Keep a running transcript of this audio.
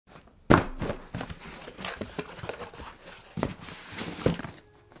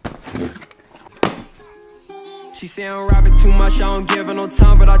say I'm rapping too much, I don't give her no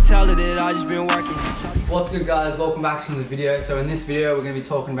time, but I tell her that I just been working. What's good, guys? Welcome back to the video. So in this video we're going to be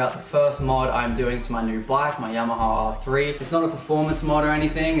talking about the first mod I'm doing to my new bike, my Yamaha R3. It's not a performance mod or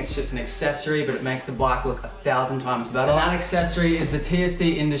anything, it's just an accessory, but it makes the bike look 1,000 times better. And that accessory is the TST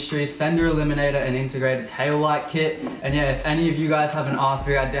Industries Fender Eliminator and Integrated Tail Light Kit. And yeah, if any of you guys have an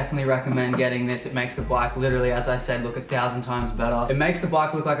R3, I definitely recommend getting this. It makes the bike literally, as I said, look 1,000 times better. It makes the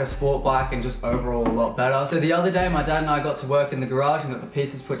bike look like a sport bike and just overall a lot better. So the other day my dad and I got to work in the garage and got the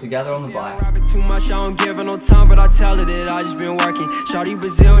pieces put together on the bike. Too much, I don't give her no time, but I tell her that I just been working. Shawty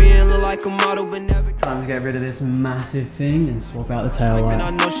Brazilian, look like a model, but never. Time to get rid of this massive thing and swap out the tail light. I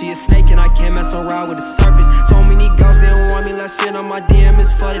know she a snake and I can't mess around with the surface. So many girls, they don't want me, last shit on my DM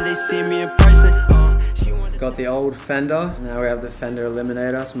is flooded, they see me in person. Got the old Fender, now we have the Fender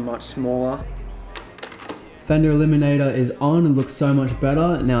Eliminator, it's much smaller. Fender Eliminator is on and looks so much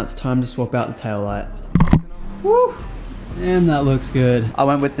better. Now it's time to swap out the tail light. Woo! Damn, that looks good. I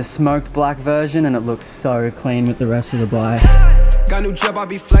went with the smoked black version and it looks so clean with the rest of the bike. Got a new job, I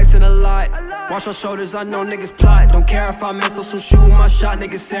be flexing a lot. Watch my shoulders, I know niggas plot. Don't care if I miss or some shoot my shot,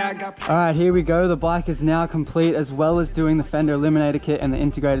 niggas say I got. Alright, here we go. The bike is now complete. As well as doing the Fender Eliminator kit and the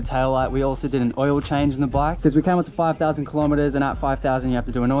integrated tail light, we also did an oil change in the bike because we came up to 5,000 kilometers, and at 5,000 you have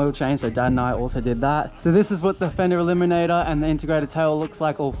to do an oil change, so Dad and I also did that. So this is what the Fender Eliminator and the integrated tail looks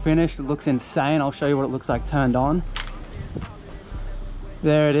like all finished. It looks insane. I'll show you what it looks like turned on.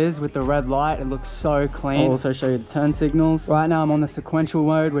 There it is with the red light. It looks so clean. I'll also show you the turn signals. Right now I'm on the sequential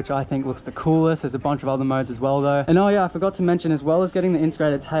mode, which I think looks the coolest. There's a bunch of other modes as well though. And oh yeah, I forgot to mention, as well as getting the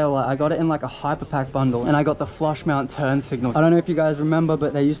integrated tail light, I got it in like a hyper pack bundle, and I got the flush mount turn signals. I don't know if you guys remember,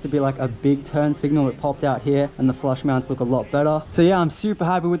 but there used to be like a big turn signal that popped out here, and the flush mounts look a lot better. So yeah, I'm super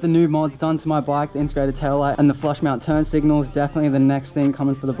happy with the new mods done to my bike. The integrated tail light and the flush mount turn signals. Definitely the next thing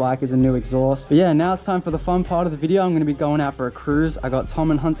coming for the bike is a new exhaust. But yeah, now it's time for the fun part of the video. I'm going to be going out for a cruise. I got Tom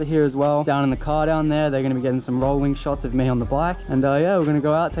and Hunter here as well, down in the car down there. They're going to be getting some rolling shots of me on the bike, and yeah, we're going to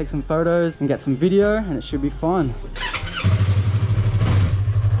go out, take some photos and get some video, and it should be fun.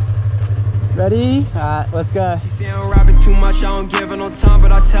 Ready? Alright, let's go. She say I'm rapping too much, I don't give her no time,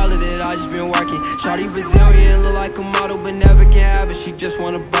 but I tell her that I just been working. Shawty Brazilian, look like a model, but never can have it, she just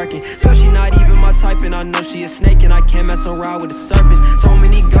want a Birkin. So she not even my type, and I know she a snake, and I can't mess around with the serpents. So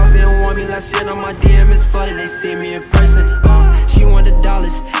many girls, they don't want me, last shit on my DM is flooded, they see me in person. She want the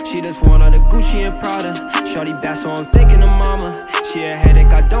dollars, she just want all the Gucci and Prada. Shawty bad, so I'm thinking of mama. She a headache,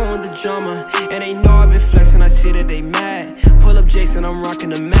 I don't want the drama. And they know I've been flexing, I see that they mad. Pull up Jason, I'm rocking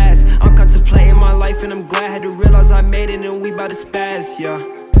the mask. I'm contemplating my life and I'm glad. Had to realize I made it and we bout to spaz, yeah.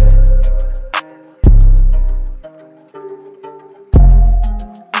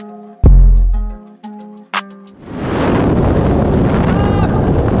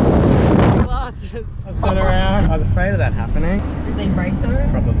 Let's turn around. I was afraid of that happening. Did they break though?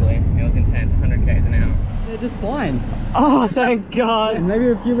 Probably. It was intense, 100 k's an hour. They're just fine. Oh, thank God. And maybe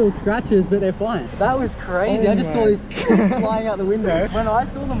a few little scratches, but they're fine. That was crazy. I just saw these flying out the window. When I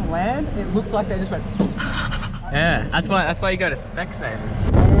saw them land, it looked like they just went. Yeah, that's why you go to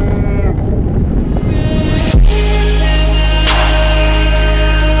Specsavers.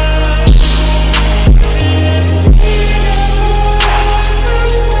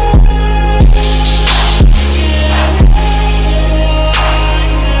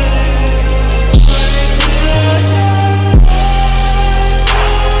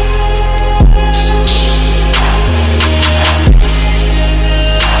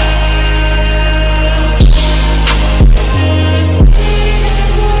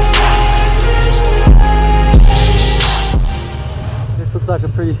 Like a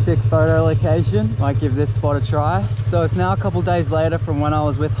pretty sick photo location. Might give this spot a try. So it's now a couple days later from when I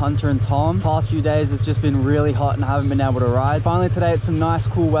was with Hunter and Tom. Past few days it's just been really hot and I haven't been able to ride. Finally today it's some nice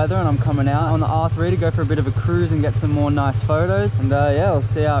cool weather and I'm coming out on the R3 to go for a bit of a cruise and get some more nice photos, and yeah, we'll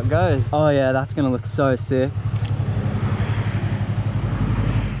see how it goes. Oh yeah, that's gonna look so sick.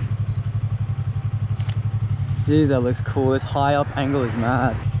 Jeez, that looks cool. This high up angle is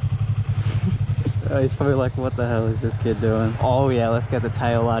mad. Oh, he's probably like, what the hell is this kid doing? Oh yeah, let's get the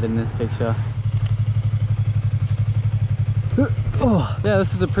tail light in this picture. Oh, yeah,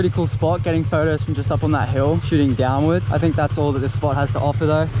 this is a pretty cool spot, getting photos from just up on that hill, shooting downwards. I think that's all that this spot has to offer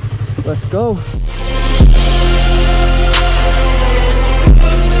though. Let's go.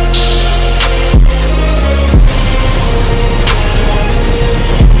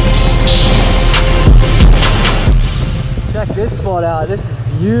 Check this spot out. This is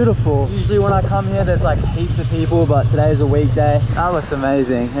beautiful. Usually when I come here there's like heaps of people, but today's a weekday. That looks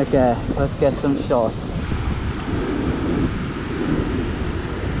amazing. Okay, let's get some shots.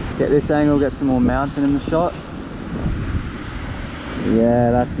 Get this angle, get some more mountain in the shot.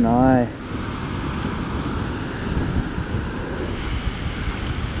 Yeah, that's nice.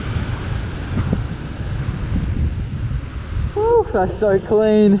 Woo, that's so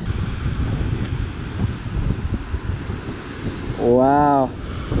clean. Wow.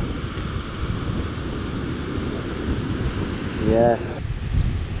 Yes.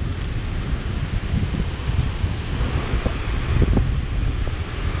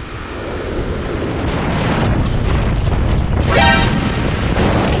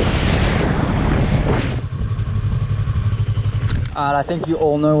 Alright, I think you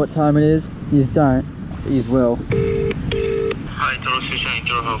all know what time it is. You don't, but you will. Hi, Toro Sushi,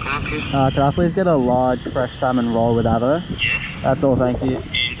 Toro, how can I help you? Could I please get a large fresh salmon roll with avo? Yes. That's all, thank you. In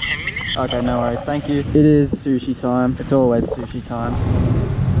 10 minutes? Okay, no worries, thank you. It is sushi time. It's always sushi time.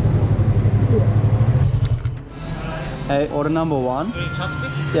 Hey, order number 1.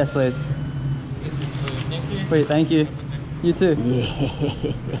 Chopsticks? Yes, please. This is for you. Thank you. Sweet, thank you. You too.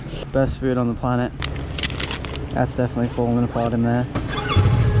 Yeah. Best food on the planet. That's definitely falling apart in there.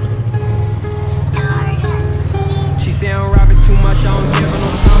 She say I'm rapping too much, I don't give her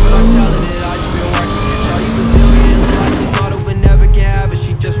no time, but I tell her that I just been working. Shawty Brazilian, look like a model, but never can have it,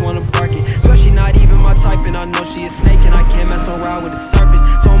 she just wanna bark it. So she not even my type, and I know she a snake, and I can't mess around with the surface.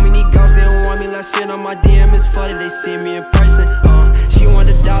 So many girls, they don't want me, last shit on my DM is flooded, they see me in person. She want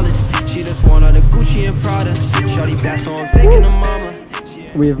the dollars, she just want all the Gucci and Prada. Shawty back, so I'm thinking of mama.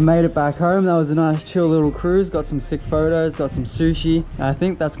 We've made it back home. That was a nice chill little cruise. Got some sick photos, got some sushi. And I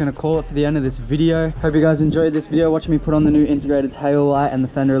think that's gonna call it for the end of this video. Hope you guys enjoyed this video, watching me put on the new integrated tail light and the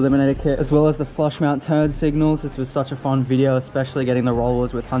fender eliminator kit, as well as the flush mount turn signals. This was such a fun video, especially getting the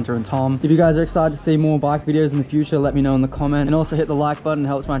rollers with Hunter and Tom. If you guys are excited to see more bike videos in the future, let me know in the comments. And also hit the like button, it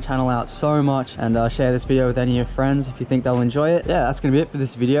helps my channel out so much. And share this video with any of your friends if you think they'll enjoy it. Yeah, that's gonna be it for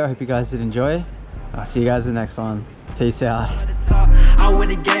this video. I hope you guys did enjoy. I'll see you guys in the next one. Peace out. I'm with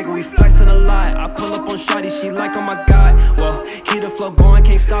the gang, we flexing a lot. I pull up on shawty, she like, oh my god. Well, keep the flow going,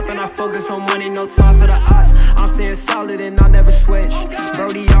 can't stop, and I focus on money, no time for the odds. I'm staying solid and I never switch.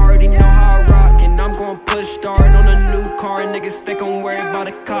 Brody already know how I rock, and I'm going push start on a new car. And niggas think I'm worried about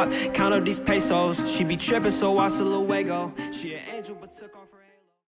a cop. Count up these pesos, she be tripping, so I still luego. She an angel, but took off.